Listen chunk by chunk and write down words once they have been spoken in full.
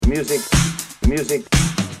music, music,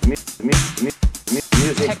 music,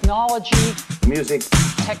 technology, music,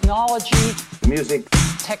 technology, music,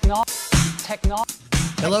 technology.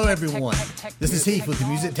 Hello, everyone. This is Heath with the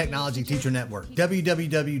Music Technology Teacher Network,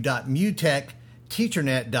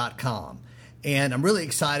 www.mutechteachernet.com. And I'm really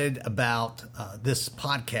excited about this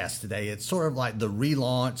podcast today. It's sort of like the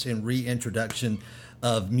relaunch and reintroduction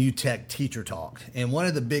of MuTech Teacher Talk. And one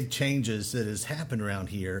of the big changes that has happened around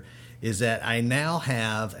here is that I now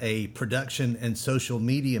have a production and social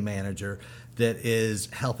media manager that is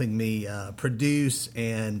helping me produce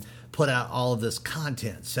and put out all of this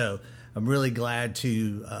content. So I'm really glad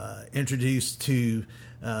to introduce to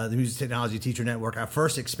the Music Technology Teacher Network our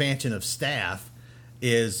first expansion of staff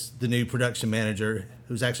is the new production manager,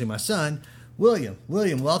 who's actually my son, William.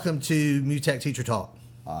 William, welcome to MuTech Teacher Talk.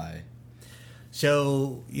 Hi.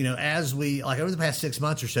 So, as we, like over the past 6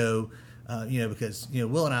 months or so, because,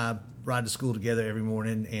 Will and I ride to school together every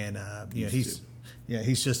morning, and, he's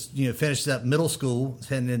just, finished up middle school,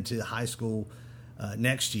 heading into high school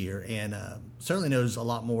next year, and certainly knows a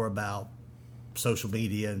lot more about social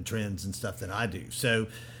media and trends and stuff than I do. So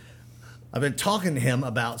I've been talking to him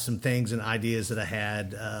about some things and ideas that I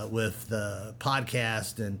had with the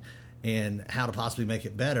podcast and how to possibly make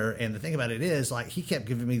it better. And the thing about it is, like, he kept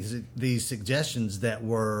giving me these suggestions that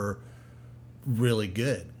were really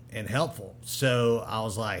good and helpful. So I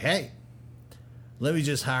was like, hey, let me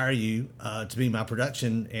just hire you to be my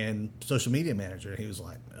production and social media manager. And he was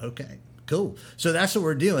like, okay, cool. So that's what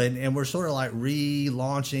we're doing. And we're sort of like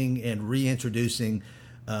relaunching and reintroducing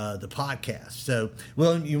the podcast. So,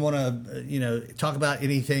 Will, you want to, talk about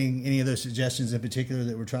any of those suggestions in particular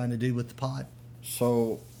that we're trying to do with the pod?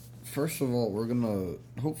 So, first of all, we're going to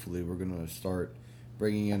start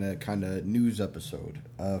bringing in a kind of news episode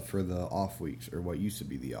for the off weeks, or what used to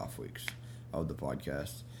be the off weeks of the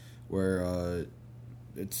podcast, where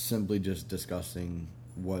it's simply just discussing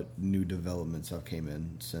what new developments have came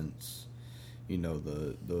in since,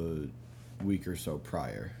 the week or so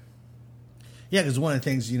prior. Yeah, because one of the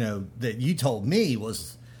things, that you told me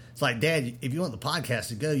was, it's like, Dad, if you want the podcast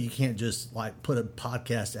to go, you can't just, like, put a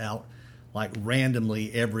podcast out, like,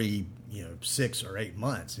 randomly every, 6 or 8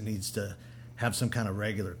 months. It needs to have some kind of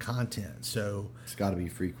regular content. So it's got to be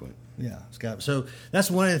frequent. Yeah, so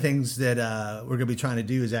that's one of the things that we're going to be trying to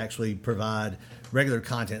do is actually provide regular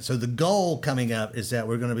content. So the goal coming up is that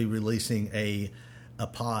we're going to be releasing a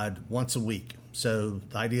pod once a week. So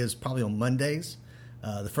the idea is probably on Mondays.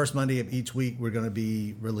 The first Monday of each week, we're going to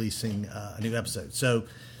be releasing a new episode. So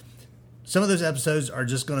some of those episodes are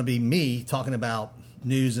just going to be me talking about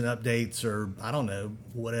news and updates, or I don't know,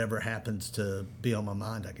 whatever happens to be on my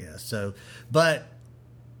mind, I guess. So, but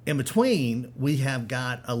in between, we have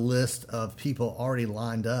got a list of people already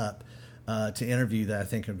lined up to interview that I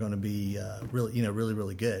think are going to be really,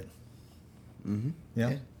 really good. Mm-hmm.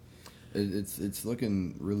 Yeah. It's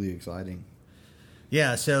looking really exciting.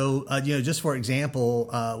 Yeah, so, just for example,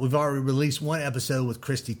 we've already released one episode with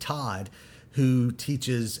Christy Todd, who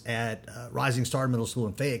teaches at Rising Star Middle School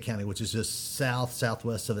in Fayette County, which is just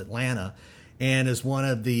southwest of Atlanta, and is one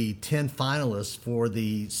of the 10 finalists for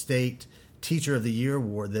the State Teacher of the Year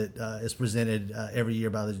Award that is presented every year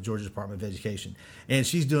by the Georgia Department of Education. And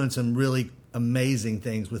she's doing some really amazing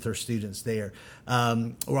things with her students there.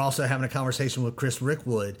 We're also having a conversation with Chris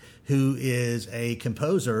Rickwood, who is a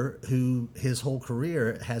composer who his whole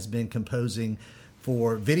career has been composing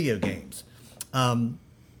for video games.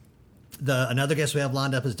 Another guest we have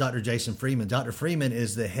lined up is Dr. Jason Freeman. Dr. Freeman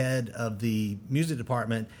is the head of the music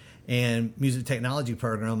department and music technology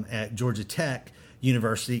program at Georgia Tech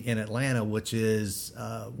University in Atlanta, which is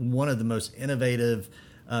one of the most innovative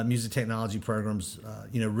music technology programs,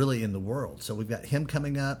 really in the world. So we've got him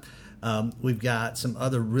coming up. We've got some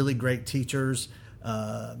other really great teachers.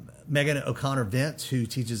 Megan O'Connor Vance, who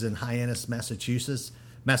teaches in Hyannis, Massachusetts,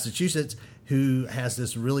 who has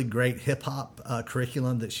this really great hip-hop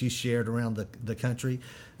curriculum that she's shared around the country.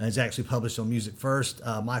 And it's actually published on Music First.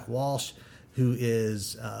 Mike Walsh, who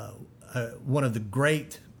is one of the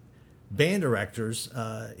great band directors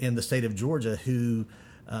in the state of Georgia, who,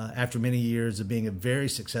 after many years of being a very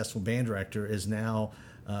successful band director, is now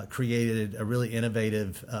created a really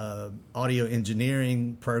innovative audio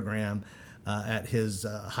engineering program at his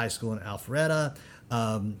high school in Alpharetta.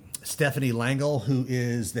 Stephanie Langle, who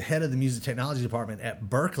is the head of the music technology department at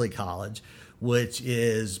Berkeley College, which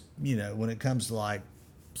is, when it comes to like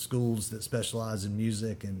schools that specialize in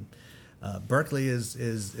music, and Berkeley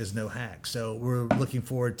is no hack. So we're looking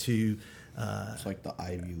forward to. It's like the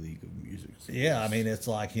Ivy League of music. Yeah, I mean, it's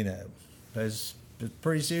like, there's a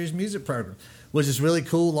pretty serious music program, which is really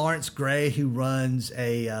cool. Lawrence Gray, who runs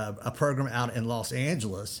a program out in Los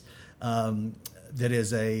Angeles, that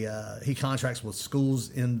is he contracts with schools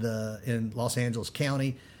in Los Angeles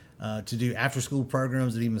County to do after school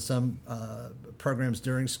programs and even some programs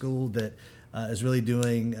during school that is really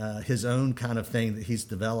doing his own kind of thing that he's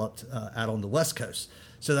developed out on the West Coast.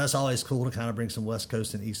 So that's always cool to kind of bring some West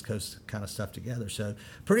Coast and East Coast kind of stuff together. So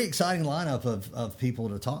pretty exciting lineup of people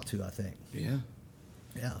to talk to, I think. Yeah.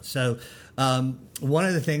 Yeah. So one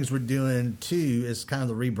of the things we're doing too is kind of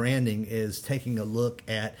the rebranding is taking a look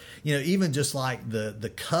at, even just like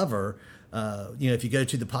the cover. If you go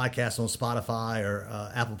to the podcast on Spotify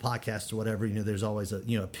or Apple Podcasts or whatever, there's always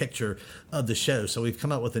a picture of the show. So we've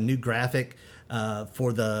come up with a new graphic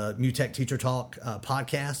for the MUTEC Teacher Talk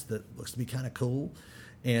podcast that looks to be kind of cool.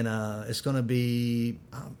 And it's going to be,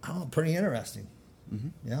 pretty interesting. Mm-hmm.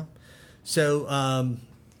 Yeah. So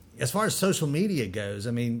as far as social media goes,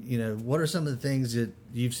 what are some of the things that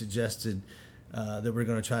you've suggested that we're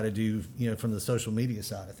going to try to do, from the social media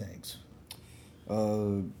side of things?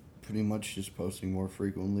 Pretty much just posting more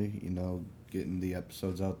frequently, getting the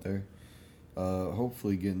episodes out there.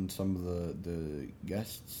 Hopefully getting some of the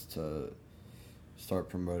guests to start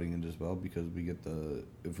promoting it as well, because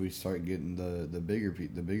if we start getting the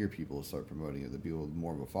bigger people to start promoting it, the people with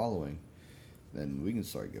more of a following, then we can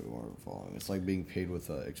start getting more of a following. It's like being paid with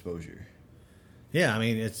exposure. Yeah,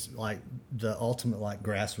 it's like the ultimate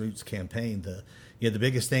grassroots campaign. The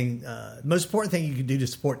biggest thing, most important thing you can do to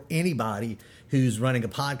support anybody who's running a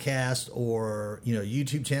podcast or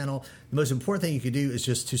YouTube channel. The most important thing you can do is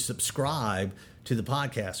just to subscribe to the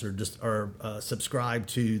podcast or subscribe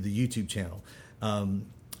to the YouTube channel.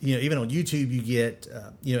 Even on YouTube, you get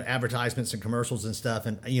advertisements and commercials and stuff.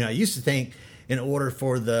 And I used to think in order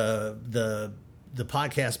for the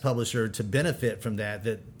podcast publisher to benefit from that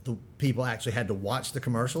the people actually had to watch the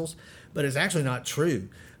commercials, but it's actually not true.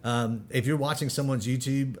 If you're watching someone's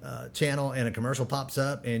YouTube channel and a commercial pops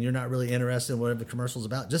up and you're not really interested in whatever the commercial's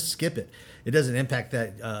about, just skip it. It doesn't impact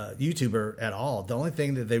that YouTuber at all. The only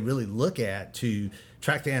thing that they really look at to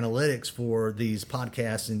track the analytics for these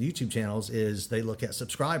podcasts and YouTube channels is they look at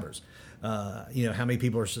subscribers. How many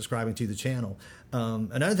people are subscribing to the channel.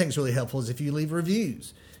 Another thing that's really helpful is if you leave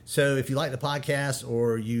reviews. So if you like the podcast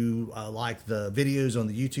or you like the videos on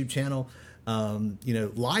the YouTube channel,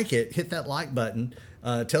 like it, hit that like button,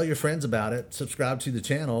 tell your friends about it, subscribe to the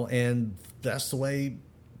channel, and that's the way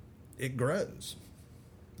it grows.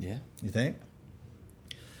 Yeah. You think?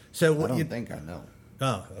 So I don't think I know.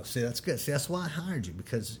 Oh, see, that's good. See, that's why I hired you,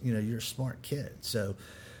 because you're a smart kid. So,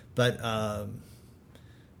 but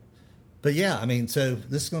yeah, so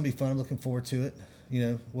this is going to be fun. I'm looking forward to it.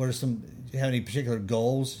 What are do you have any particular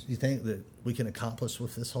goals you think that we can accomplish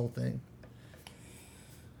with this whole thing?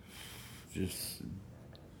 Just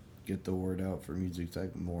get the word out for Music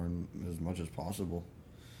Tech more and as much as possible.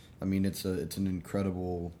 It's an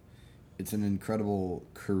incredible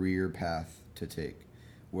career path to take,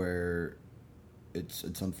 where it's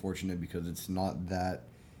unfortunate because it's not that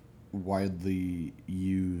widely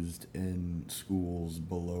used in schools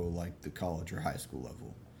below the college or high school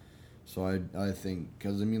level. So I think,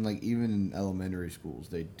 because even in elementary schools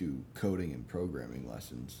they do coding and programming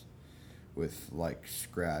lessons with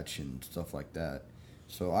Scratch and stuff like that.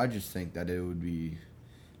 So I just think that it would be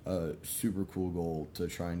a super cool goal to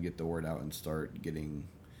try and get the word out and start getting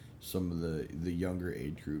some of the younger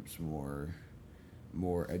age groups more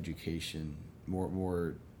education,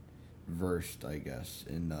 more versed, I guess,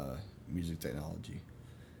 in music technology.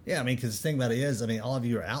 Yeah, because the thing about it is, all of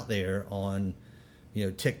you are out there on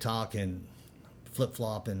TikTok and Flip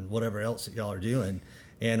Flop and whatever else that y'all are doing,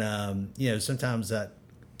 and sometimes that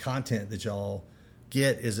content that y'all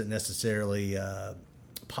get isn't necessarily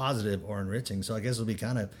positive or enriching. So I guess it'll be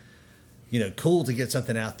kind of cool to get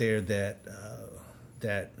something out there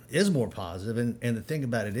that is more positive. And the thing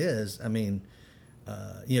about it is,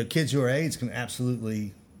 kids your age can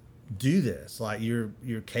absolutely do this.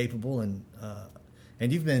 You're capable, and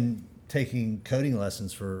you've been taking coding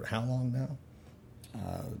lessons for how long now?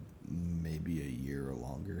 Maybe a year or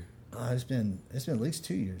longer. It's been at least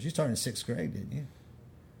 2 years. You started in 6th grade, didn't you?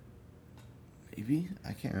 Maybe,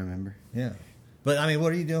 I can't remember. Yeah, but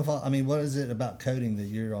what are you doing? What is it about coding that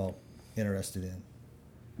you're all interested in?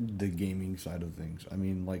 The gaming side of things.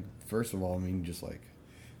 First of all, just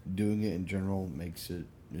doing it in general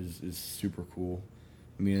is super cool.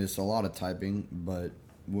 It's a lot of typing, but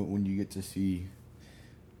when you get to see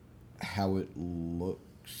how it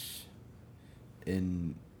looks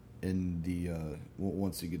in the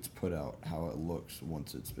once it gets put out, how it looks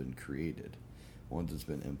once it's been created, once it's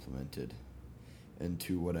been implemented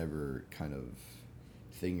into whatever kind of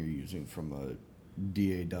thing you're using from a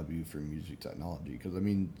DAW for music technology. Because I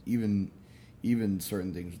mean, even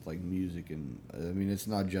certain things like music, and I mean, it's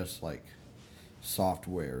not just like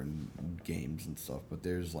software and games and stuff, but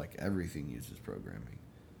there's like everything uses programming.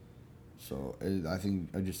 So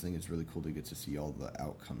I just think it's really cool to get to see all the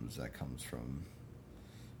outcomes that comes from,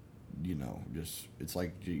 just it's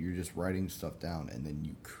like you're just writing stuff down and then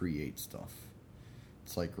you create stuff.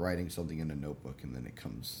 It's like writing something in a notebook and then it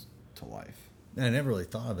comes to life. I never really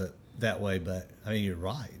thought of it that way, but I mean, you're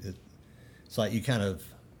right. It's like you kind of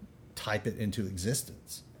type it into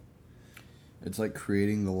existence. It's like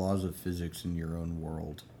creating the laws of physics in your own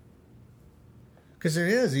world. Because there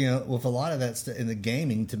is, with a lot of that stuff in the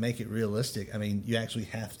gaming, to make it realistic, I mean, you actually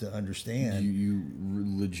have to understand. You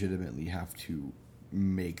legitimately have to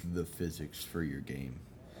make the physics for your game.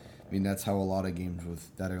 I mean, that's how a lot of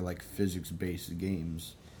games that are like physics-based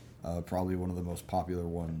games, probably one of the most popular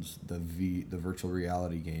ones, the virtual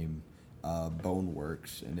reality game,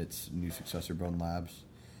 Boneworks, and its new successor, Bone Labs.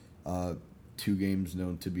 Two games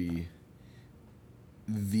known to be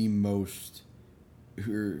the most,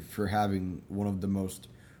 for having one of the most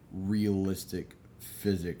realistic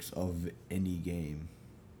physics of any game.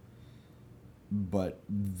 But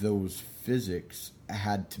those physics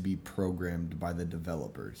had to be programmed by the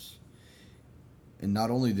developers. And not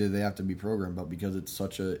only did they have to be programmed, but because it's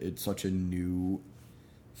such a new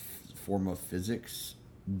form of physics,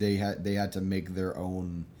 they had to make their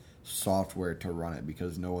own software to run it,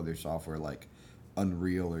 because no other software like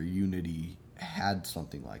Unreal or Unity had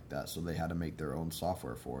something like that. So they had to make their own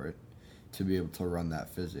software for it to be able to run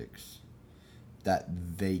that physics that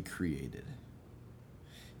they created.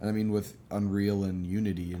 And I mean, with Unreal and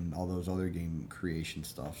Unity and all those other game creation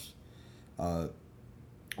stuffs,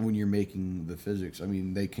 when you're making the physics, I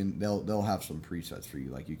mean, they'll have some presets for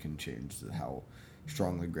you, like you can change how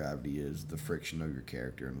strong the gravity is, the friction of your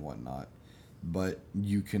character and whatnot. But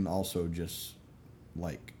you can also just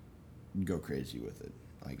like go crazy with it,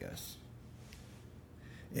 I guess.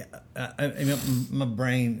 Yeah, I mean, my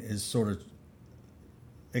brain is sort of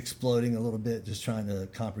exploding a little bit, just trying to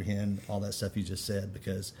comprehend all that stuff you just said,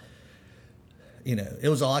 because it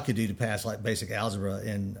was all I could do to pass like basic algebra,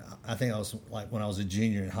 and I think I was like when I was a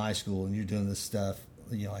junior in high school, and you're doing this stuff,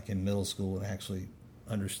 like in middle school, and actually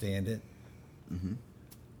understand it. Mm-hmm.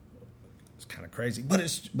 It's kind of crazy, but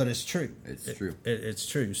it's true. It's true. It's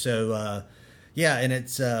true. So. Yeah, and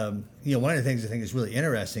it's one of the things I think is really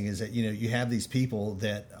interesting is that you have these people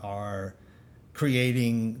that are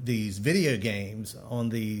creating these video games on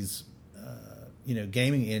these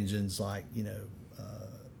gaming engines like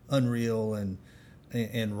Unreal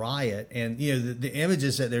and Riot, and the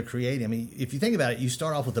images that they're creating. I mean, if you think about it, you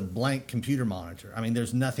start off with a blank computer monitor. I mean,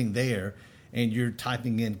 there's nothing there, and you're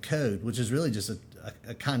typing in code, which is really just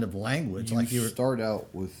a kind of language. You start out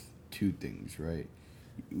with two things, right?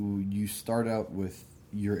 You start out with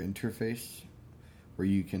your interface, where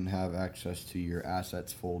you can have access to your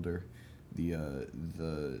assets folder,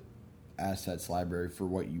 the assets library for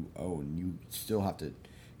what you own. You still have to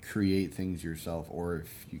create things yourself, or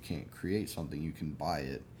if you can't create something, you can buy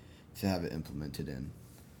it to have it implemented in.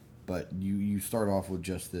 But you start off with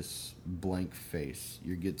just this blank face.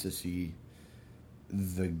 You get to see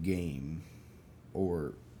the game,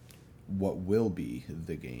 or what will be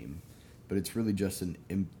the game. But it's really just an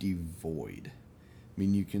empty void. I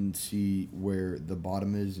mean, you can see where the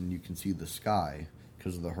bottom is, and you can see the sky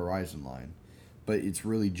because of the horizon line. But it's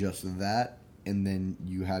really just that, and then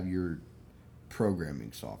you have your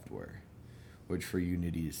programming software, which for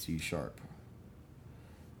Unity is C#.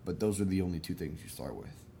 But those are the only two things you start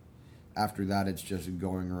with. After that, it's just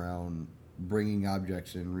going around, bringing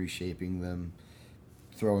objects in, reshaping them,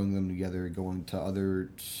 throwing them together, going to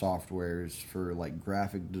other softwares for like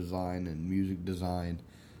graphic design and music design,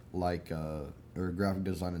 like or graphic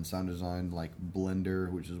design and sound design, like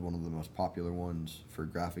Blender, which is one of the most popular ones for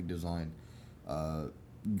graphic design,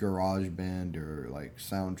 GarageBand, or like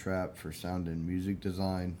Soundtrap for sound and music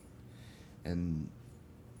design, and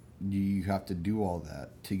you have to do all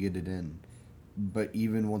that to get it in. But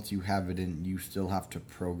even once you have it in, you still have to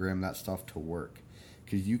program that stuff to work,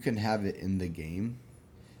 because you can have it in the game,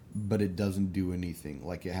 but it doesn't do anything.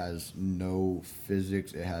 Like, it has no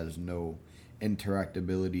physics, it has no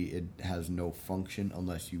interactability, it has no function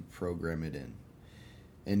unless you program it in.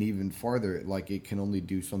 And even farther, like, it can only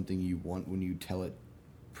do something you want when you tell it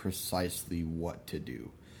precisely what to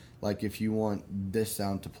do. Like, if you want this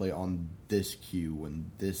sound to play on this cue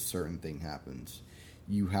when this certain thing happens,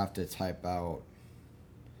 you have to type out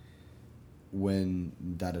when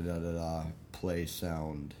da-da-da-da-da play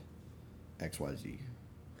sound XYZ.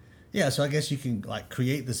 Yeah, so I guess you can like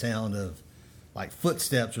create the sound of like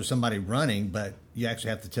footsteps or somebody running, but you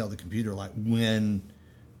actually have to tell the computer like when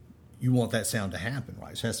you want that sound to happen,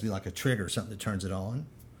 right? So it has to be like a trigger, something that turns it on.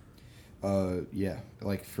 Yeah.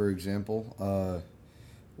 Like, for example,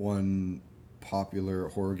 one popular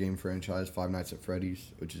horror game franchise, Five Nights at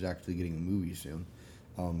Freddy's, which is actually getting a movie soon.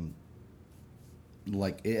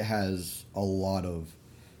 Like, it has a lot of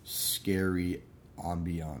scary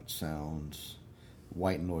ambient sounds,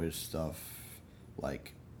 white noise stuff,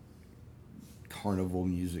 like carnival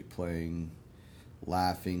music playing,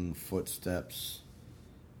 laughing, footsteps,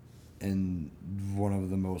 and one of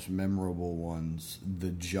the most memorable ones, the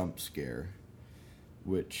jump scare,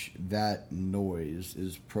 which that noise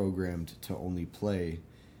is programmed to only play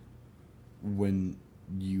when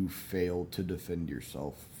you fail to defend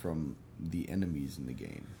yourself from the enemies in the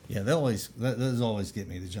game. Yeah, those always get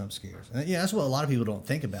me, the jump scares. And yeah, that's what a lot of people don't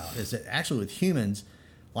think about, is that actually with humans,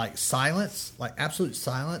 like silence, like absolute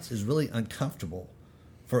silence is really uncomfortable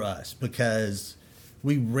for us because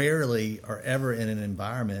we rarely are ever in an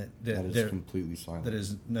environment That is completely silent. that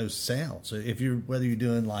is no sound. So whether you're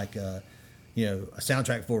doing like a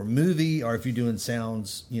soundtrack for a movie or if you're doing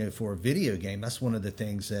sounds, for a video game, that's one of the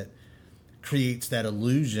things that creates that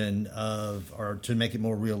illusion of, or to make it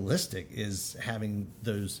more realistic, is having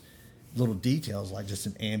those little details like just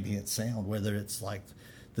an ambient sound, whether it's like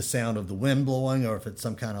the sound of the wind blowing or if it's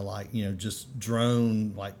some kind of like, just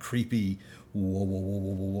drone, like creepy whoa, whoa, whoa,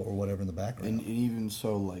 whoa, whoa, or whatever in the background. And even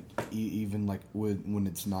so, like, even like when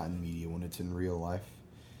it's not in media, when it's in real life,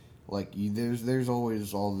 like there's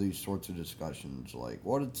always all these sorts of discussions, like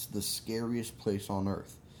what's the scariest place on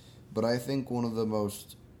Earth? But I think one of the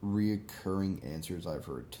most reoccurring answers I've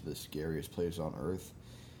heard to the scariest place on Earth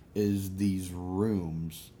is these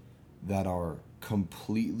rooms that are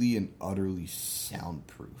completely and utterly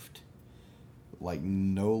soundproofed. Like,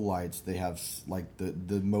 no lights. They have like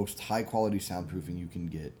the most high quality soundproofing you can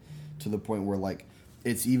get, to the point where like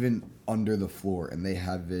it's even under the floor, and they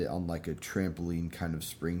have it on like a trampoline kind of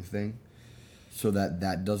spring thing, so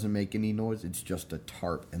that doesn't make any noise. It's just a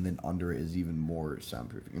tarp, and then under it is even more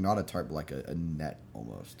soundproofing. Not a tarp, but like a net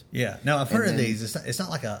almost. Yeah. No, I've heard of these. It's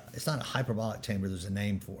not a hyperbolic chamber. There's a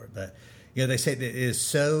name for it, but they say that it is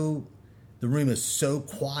so. The room is so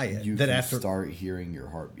quiet You that can after start hearing your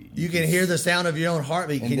heartbeat. you can hear the sound of your own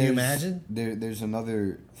heartbeat. Can you imagine? There's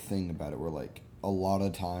another thing about it where, like, a lot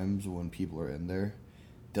of times when people are in there,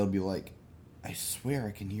 they'll be like, I swear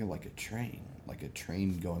I can hear like a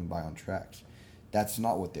train going by on tracks. That's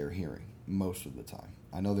not what they're hearing most of the time.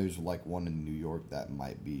 I know there's like one in New York that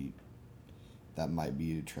might be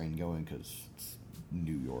a train going because it's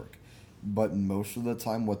New York. But most of the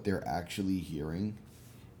time what they're actually hearing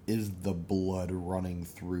is the blood running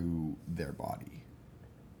through their body.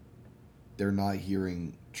 They're not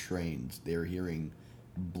hearing trains. They're hearing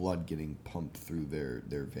blood getting pumped through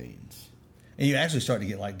their veins. And you actually start to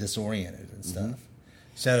get like disoriented and stuff.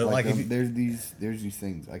 So like if there's these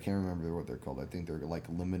things, I can't remember what they're called. I think they're like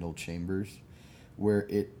liminal chambers, where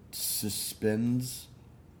it suspends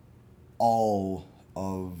all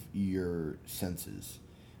of your senses.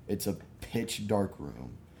 It's a pitch dark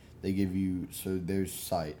room. They give you, so there's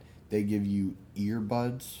sight. They give you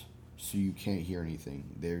earbuds, so you can't hear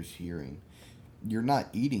anything. There's hearing. You're not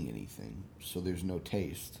eating anything, so there's no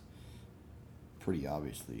taste. Pretty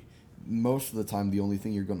obviously. Most of the time, the only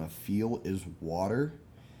thing you're going to feel is water,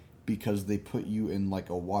 because they put you in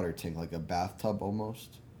like a water tank, like a bathtub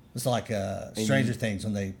almost. it's like Stranger Things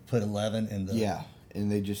when they put 11 in the... Yeah,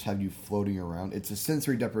 and they just have you floating around. It's a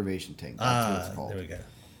sensory deprivation tank. That's what it's called. There we go.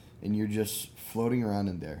 And you're just floating around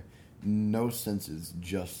in there. No senses,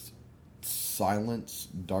 just silence,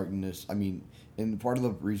 darkness. I mean, and part of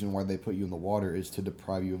the reason why they put you in the water is to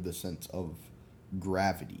deprive you of the sense of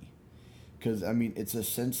gravity. Because, I mean, it's a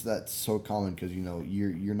sense that's so common because,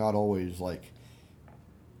 you're not always like...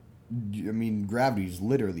 I mean, gravity's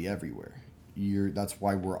literally everywhere. That's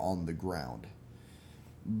why we're on the ground.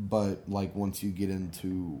 But, like, once you get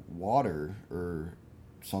into water or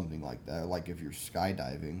something like that, like if you're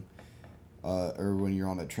skydiving... or when you're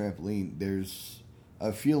on a trampoline, there's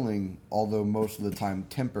a feeling, although most of the time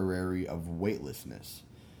temporary, of weightlessness.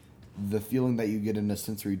 The feeling that you get in a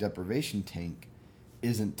sensory deprivation tank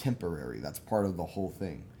isn't temporary. That's part of the whole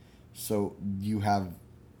thing. So you have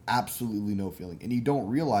absolutely no feeling. And you don't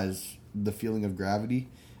realize the feeling of gravity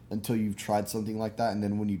until you've tried something like that. And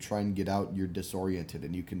then when you try and get out, you're disoriented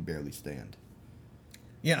and you can barely stand.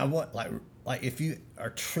 Yeah, what like if you are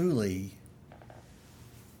truly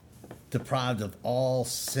deprived of all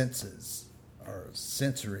senses or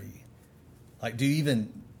sensory, like, do you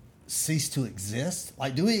even cease to exist?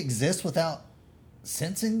 Like, do we exist without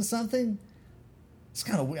sensing something? It's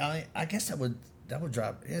kind of weird. I guess that would that would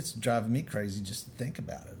drive. It's driving me crazy just to think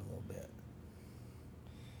about it a little bit.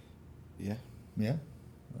 Yeah. Yeah.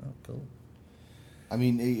 Oh, cool. I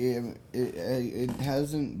mean, it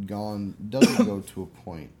doesn't go to a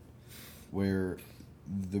point where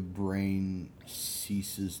the brain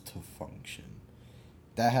ceases to function.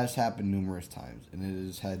 That has happened numerous times, and it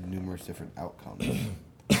has had numerous different outcomes.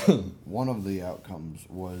 One of the outcomes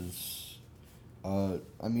was, I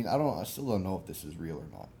still don't know if this is real or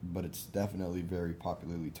not, but it's definitely very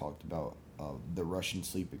popularly talked about, the Russian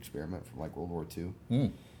sleep experiment from like World War II,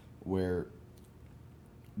 where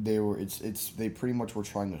they pretty much were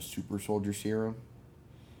trying a super soldier serum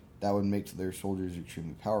that would make their soldiers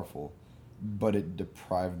extremely powerful, but it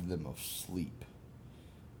deprived them of sleep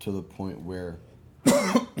to the point where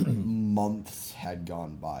months had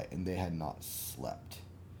gone by and they had not slept.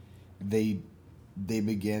 They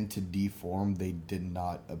began to deform. They did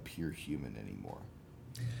not appear human anymore.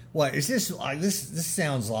 What is this like? This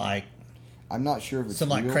sounds like I'm not sure if it's some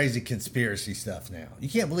like real. crazy conspiracy stuff. Now you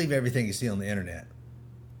can't believe everything you see on the internet.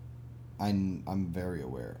 I'm very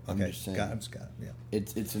aware. Okay, I'm just saying. Yeah.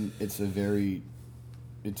 It's a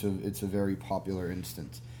very popular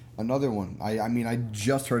instance. Another one. I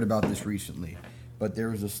just heard about this recently, but there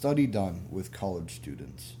was a study done with college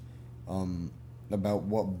students, about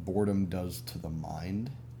what boredom does to the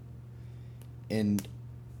mind, and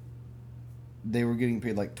they were getting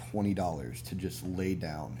paid like $20 to just lay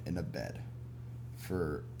down in a bed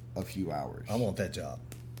for a few hours. I want that job.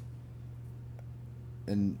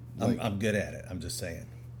 And I'm good at it. I'm just saying.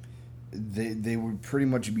 They would pretty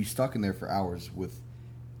much be stuck in there for hours with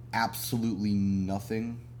absolutely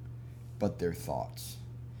nothing but their thoughts.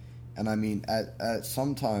 And I mean, at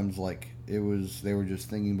sometimes like they were just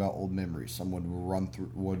thinking about old memories. Someone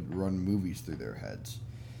would run movies through their heads,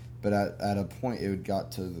 but at a point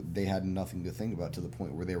they had nothing to think about, to the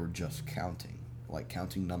point where they were just counting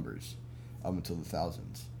numbers up until the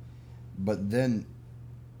thousands. But then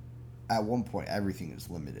at one point, everything is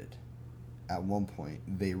limited. At one point,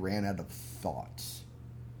 they ran out of thoughts.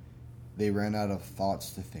 They ran out of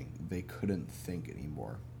thoughts to think. They couldn't think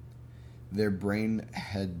anymore. Their brain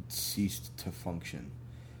had ceased to function.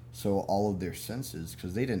 So all of their senses,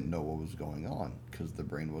 because they didn't know what was going on, because the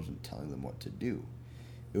brain wasn't telling them what to do.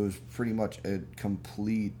 It was pretty much a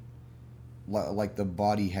complete, like the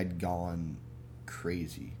body had gone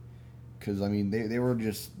crazy. Because, I mean, they were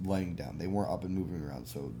just laying down. They weren't up and moving around,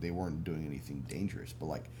 so they weren't doing anything dangerous. But,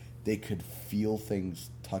 like, they could feel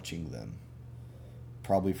things touching them.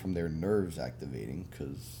 Probably from their nerves activating,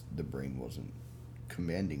 because the brain wasn't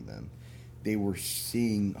commanding them. They were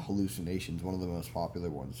seeing hallucinations. One of the most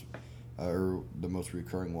popular ones, or the most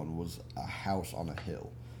recurring one, was a house on a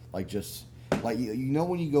hill. Like, just, like, you know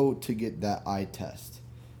when you go to get that eye test,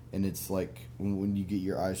 and it's like when you get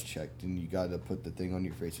your eyes checked and you got to put the thing on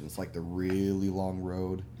your face, and it's like the really long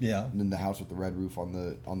road. Yeah. And then the house with the red roof on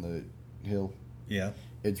the hill. Yeah.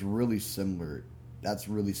 It's really similar. That's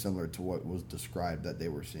really similar to what was described that they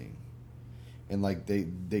were seeing. And like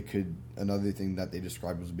they could, another thing that they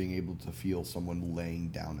described was being able to feel someone laying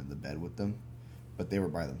down in the bed with them, but they were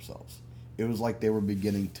by themselves. It was like they were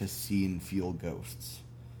beginning to see and feel ghosts.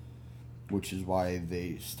 Which is why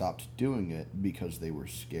they stopped doing it, because they were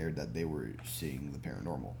scared that they were seeing the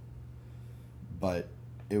paranormal. But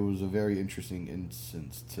it was a very interesting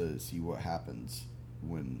instance to see what happens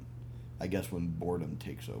when boredom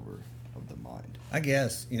takes over of the mind. I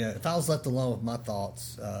guess, if I was left alone with my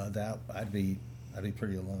thoughts, that I'd be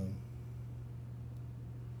pretty alone.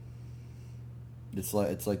 It's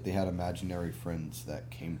like they had imaginary friends that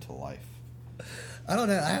came to life. I don't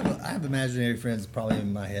know. I have imaginary friends probably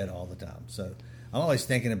in my head all the time. So I'm always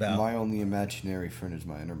thinking about. My only imaginary friend is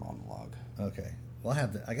my inner monologue. Okay. Well,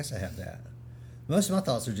 I guess I have that. Most of my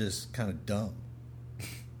thoughts are just kind of dumb.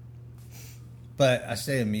 But I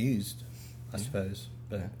stay amused, I suppose.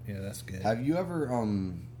 But that's good. Have you ever not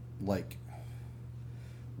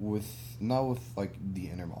with like the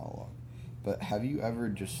inner monologue, but have you ever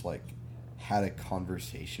just like had a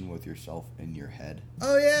conversation with yourself in your head?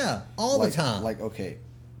 Oh yeah, all the time. Like, okay,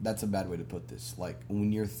 that's a bad way to put this. Like,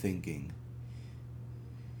 when you're thinking,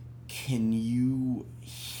 can you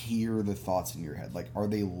hear the thoughts in your head? Like, are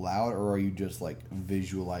they loud, or are you just like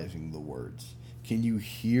visualizing the words? Can you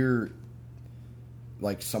hear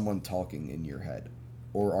like someone talking in your head,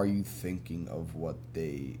 or are you thinking of what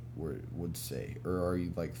they would say, or are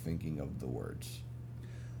you like thinking of the words?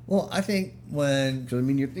 Well, I think when... Because, I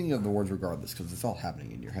mean, you're thinking of the words regardless, because it's all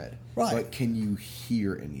happening in your head. Right. But can you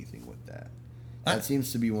hear anything with that? That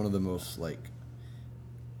seems to be one of the most, like,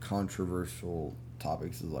 controversial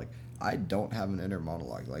topics, is, like, I don't have an inner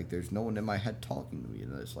monologue. Like, there's no one in my head talking to me.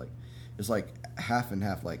 And it's like, it's like half and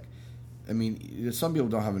half. Like, I mean, some people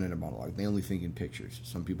don't have an inner monologue. They only think in pictures.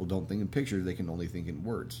 Some people don't think in pictures. They can only think in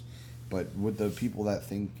words. But with the people that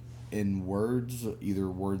think in words, either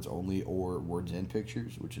words only or words and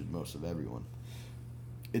pictures, which is most of everyone,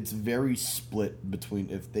 it's very split between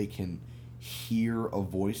if they can hear a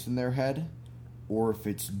voice in their head or if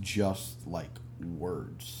it's just like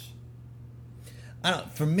words.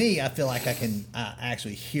 For me, I feel like I can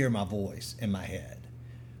actually hear my voice in my head.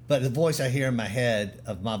 But the voice I hear in my head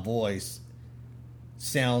of my voice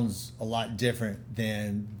sounds a lot different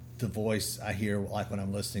than the voice I hear like when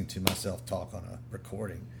I'm listening to myself talk on a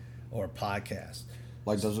recording or a podcast.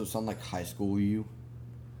 Like, does it sound like high school you?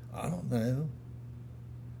 I don't know.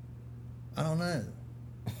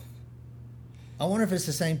 I wonder if it's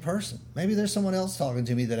the same person. Maybe there's someone else talking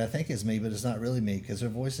to me that I think is me, but it's not really me because their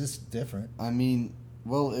voice is different. I mean,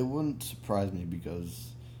 well, it wouldn't surprise me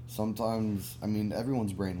because sometimes, I mean,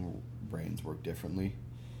 everyone's brains work differently.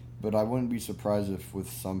 But I wouldn't be surprised if with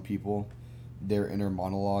some people, their inner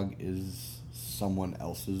monologue is someone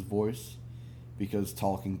else's voice. Because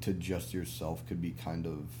talking to just yourself could be kind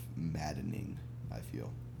of maddening, I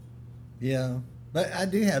feel. Yeah. But I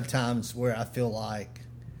do have times where I feel like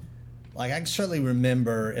I can certainly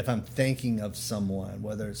remember if I'm thinking of someone,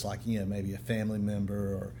 whether it's like, maybe a family member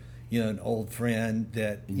or, an old friend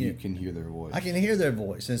that... And you can hear their voice. I can hear their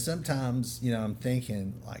voice. And sometimes, I'm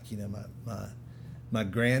thinking like, my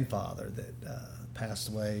grandfather that passed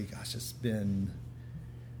away, gosh, it's been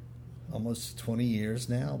almost 20 years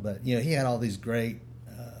now. But, he had all these great,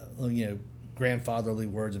 grandfatherly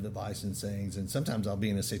words of advice and sayings. And sometimes I'll be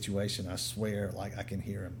in a situation, I swear, like I can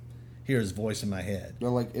hear his voice in my head. But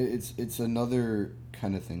like it's another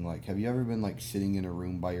kind of thing. Like, have you ever been like sitting in a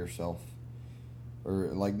room by yourself, or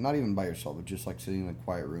like not even by yourself, but just like sitting in a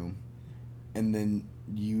quiet room, and then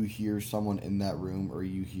you hear someone in that room, or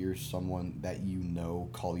you hear someone that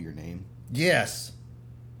call your name? Yes.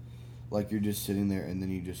 Like you're just sitting there, and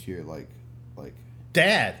then you just hear like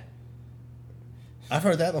Dad. I've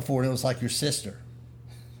heard that before, and it was like your sister.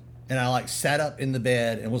 And I like sat up in the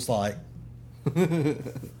bed and was like.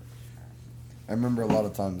 I remember a lot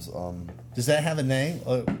of times. Does that have a name?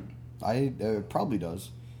 It probably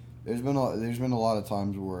does. There's been a lot of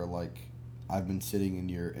times where like I've been sitting in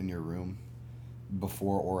your room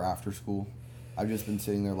before or after school. I've just been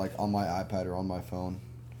sitting there like on my iPad or on my phone,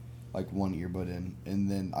 like one earbud in, and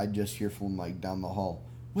then I just hear from like down the hall,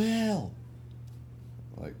 Will.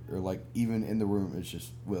 Like, or like even in the room, it's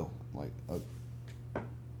just Will. Like,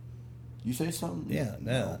 you say something? Yeah,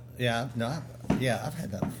 no, yeah, no, I've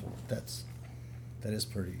had that before. That is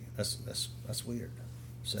pretty. That's weird.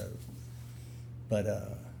 So, but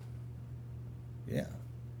yeah.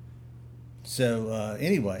 So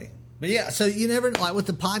anyway, but yeah. So you never like with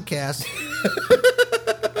the podcast,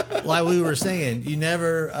 like we were saying, you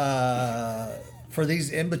never for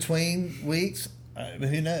these in between weeks.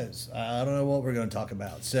 Who knows? I don't know what we're going to talk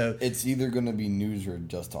about. So it's either going to be news or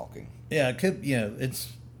just talking. Yeah, it could.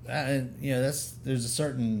 It's there's a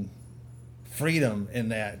certain freedom in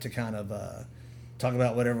that to kind of talk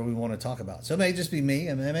about whatever we want to talk about. So it may just be me,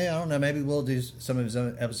 and maybe I don't know. Maybe we'll do some of his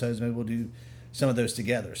own episodes. Maybe we'll do some of those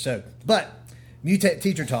together. So, but MUTEC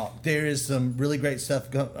Teacher Talk, there is some really great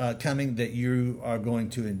stuff coming that you are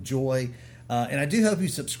going to enjoy. And I do hope you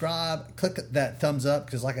subscribe, click that thumbs up,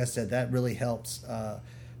 because like I said, that really helps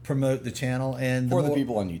promote the channel. And for the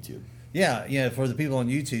people on YouTube. Yeah, for the people on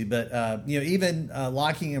YouTube. But, even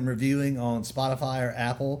liking and reviewing on Spotify or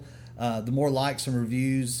Apple, the more likes and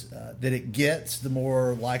reviews that it gets, the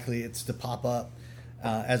more likely it's to pop up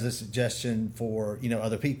as a suggestion for,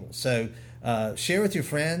 other people. So share with your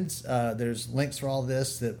friends. There's links for all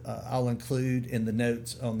this that I'll include in the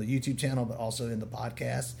notes on the YouTube channel, but also in the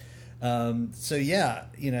podcast. So yeah,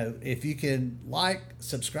 if you can like,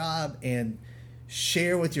 subscribe, and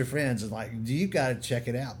share with your friends, and like, you got to check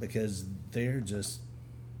it out because this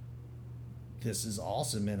is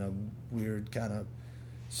awesome in a weird kind of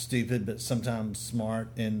stupid, but sometimes smart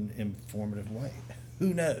and informative way.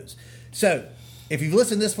 Who knows? So if you've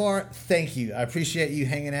listened this far, thank you. I appreciate you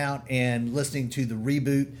hanging out and listening to the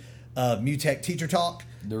reboot of MUTEC Teacher Talk.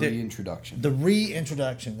 The reintroduction. The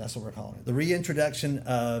reintroduction, that's what we're calling it. The reintroduction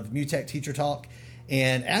of MUTEC Teacher Talk.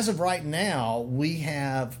 And as of right now, we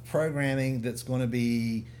have programming that's going to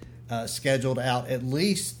be scheduled out at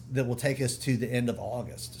least that will take us to the end of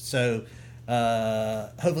August. So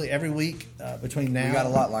hopefully every week between now. We got a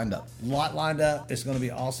lot lined up. It's going to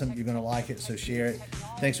be awesome. You're going to like it, so share it.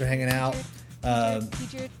 Thanks for hanging out.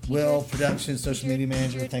 Will, production, social media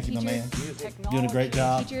manager. Thank you, my man. Doing a great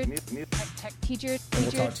job. And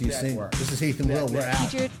we'll talk to you soon. This is Heath and Will. We're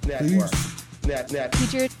out. Peace.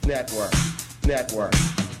 Teacher Network.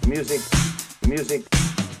 Music.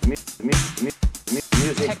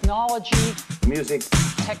 technology, Music.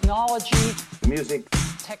 technology, Music.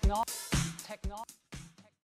 technology.